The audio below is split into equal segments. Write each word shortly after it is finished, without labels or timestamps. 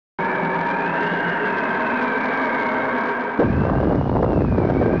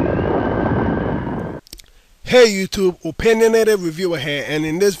Hey YouTube, opinionated reviewer here, and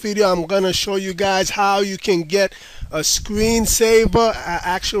in this video I'm gonna show you guys how you can get a screensaver, an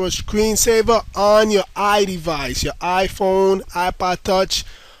actual screensaver on your iDevice, your iPhone, iPod Touch,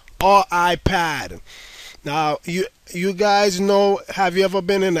 or iPad. Now you guys know, have you ever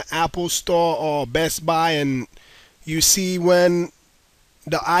been in an Apple store or Best Buy and you see when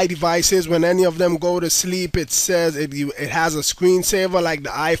the iDevices, when any of them go to sleep, it says it has a screensaver, like the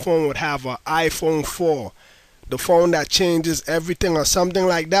iPhone would have an iPhone 4, the phone that changes everything or something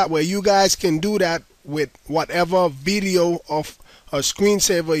like that, where you guys can do that with whatever video of a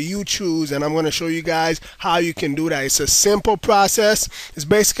screensaver you choose. And I'm going to show you guys how you can do that. It's a simple process. It's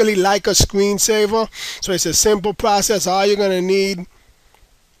basically like a screensaver, so it's a simple process. All you're going to need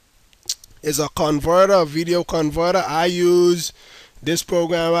is a converter, a video converter. I use this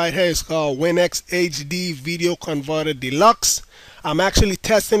program right here. It's called WinX HD Video Converter Deluxe. I'm actually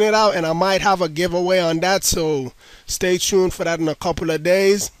testing it out, and I might have a giveaway on that, so stay tuned for that in a couple of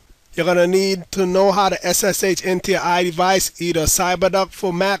days. You're going to need to know how to SSH into your iDevice, either CyberDuck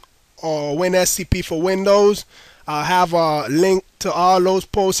for Mac or WinSCP for Windows. I'll have a link to all those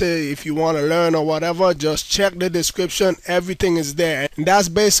posts if you want to learn or whatever. Just check the description. Everything is there. And that's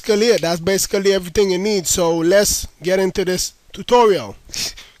basically it. That's basically everything you need. So let's get into this tutorial.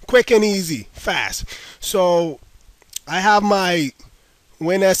 Quick and easy, fast. So I have my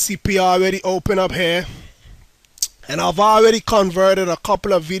WinSCP already open up here, and I've already converted a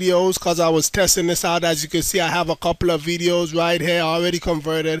couple of videos because I was testing this out. As you can see, I have a couple of videos right here already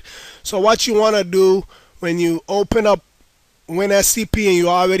converted. So what you want to do when you open up WinSCP and you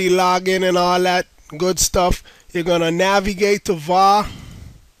already log in and all that good stuff, you're going to navigate to VAR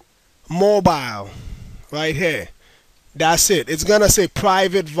Mobile right here. That's it. It's gonna say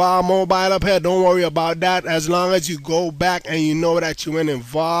private VAR Mobile up here. Don't worry about that. As long as you go back and you know that you went in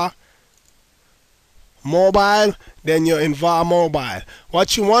VAR Mobile, then you're in VAR Mobile.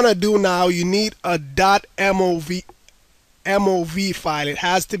 What you want to do now, you need a .mov file. It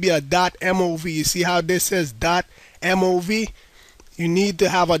has to be a .mov. You see how this says .mov? You need to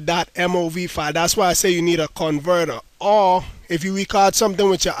have a .mov file. That's why I say you need a converter. Or if you record something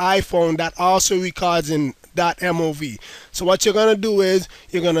with your iPhone, that also records in .mov. So what you're gonna do is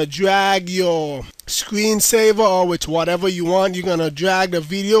you're gonna drag your screensaver, or with whatever you want, you're gonna drag the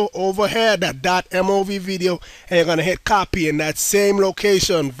video over here, that .mov video, and you're gonna hit copy in that same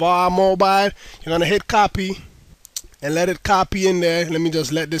location, VAR Mobile. You're gonna hit copy and let it copy in there. Let me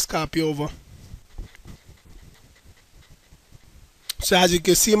just let this copy over. So as you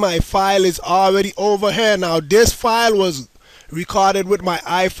can see, my file is already over here. Now this file was recorded with my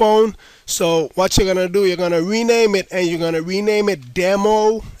iPhone, so what you're gonna do, you're gonna rename it, and you're gonna rename it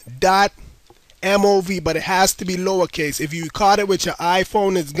demo.mov, but it has to be lowercase. If you record it with your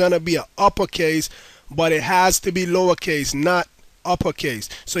iPhone, it's gonna be an uppercase, but it has to be lowercase, not uppercase.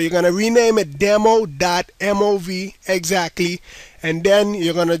 So you're gonna rename it demo.mov exactly, and then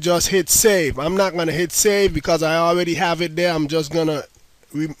you're gonna just hit save. I'm not gonna hit save because I already have it there. I'm just gonna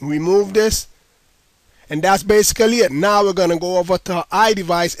remove this. And that's basically it. Now we're gonna go over to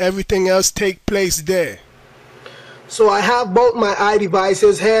iDevice. Everything else take place there. So I have both my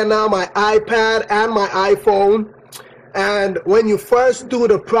iDevices here now, my iPad and my iPhone. And when you first do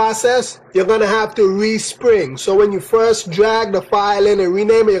the process, you're gonna have to respring. So when you first drag the file in and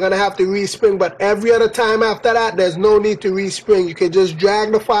rename it, you're gonna have to respring. But every other time after that, there's no need to respring. You can just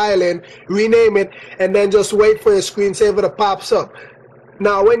drag the file in, rename it, and then just wait for your screensaver to pop up.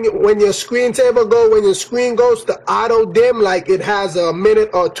 Now when your screensaver when your screen goes to auto dim, like it has a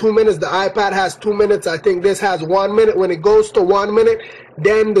minute or 2 minutes, the iPad has 2 minutes, I think this has 1 minute. When it goes to 1 minute,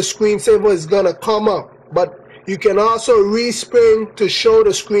 then the screensaver is gonna come up. But you can also respring to show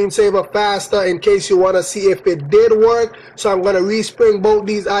the screensaver faster in case you want to see if it did work. So I'm gonna respring both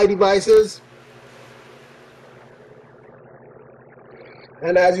these iDevices.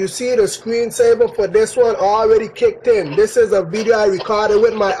 And as you see, the screensaver for this one already kicked in. This is a video I recorded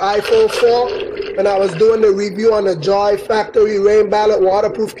with my iPhone 4 when I was doing the review on the Joy Factory Rain Ballot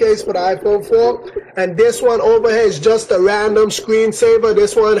waterproof case for the iPhone 4. And this one over here is just a random screensaver.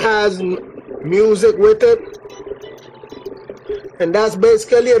 This one has music with it. And that's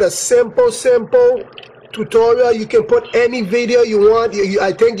basically it. A simple tutorial. You can put any video you want.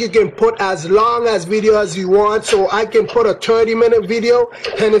 I think you can put as long as video as you want. So I can put a 30-minute video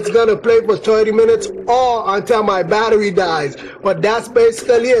and it's gonna play for 30 minutes or until my battery dies. But that's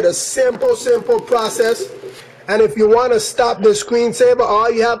basically it. A simple process. And if you want to stop the screensaver, all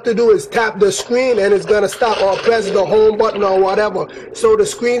you have to do is tap the screen and it's going to stop, or press the home button or whatever. So the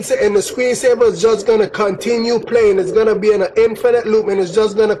screensaver is just going to continue playing. It's going to be in an infinite loop and it's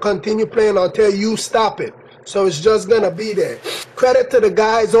just going to continue playing until you stop it. So it's just gonna be there. Credit to the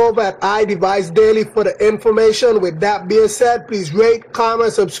guys over at iDevice Daily for the information. With that being said, please rate,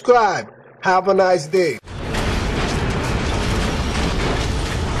 comment, subscribe. Have a nice day.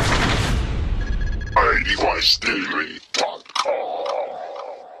 iDevice Daily.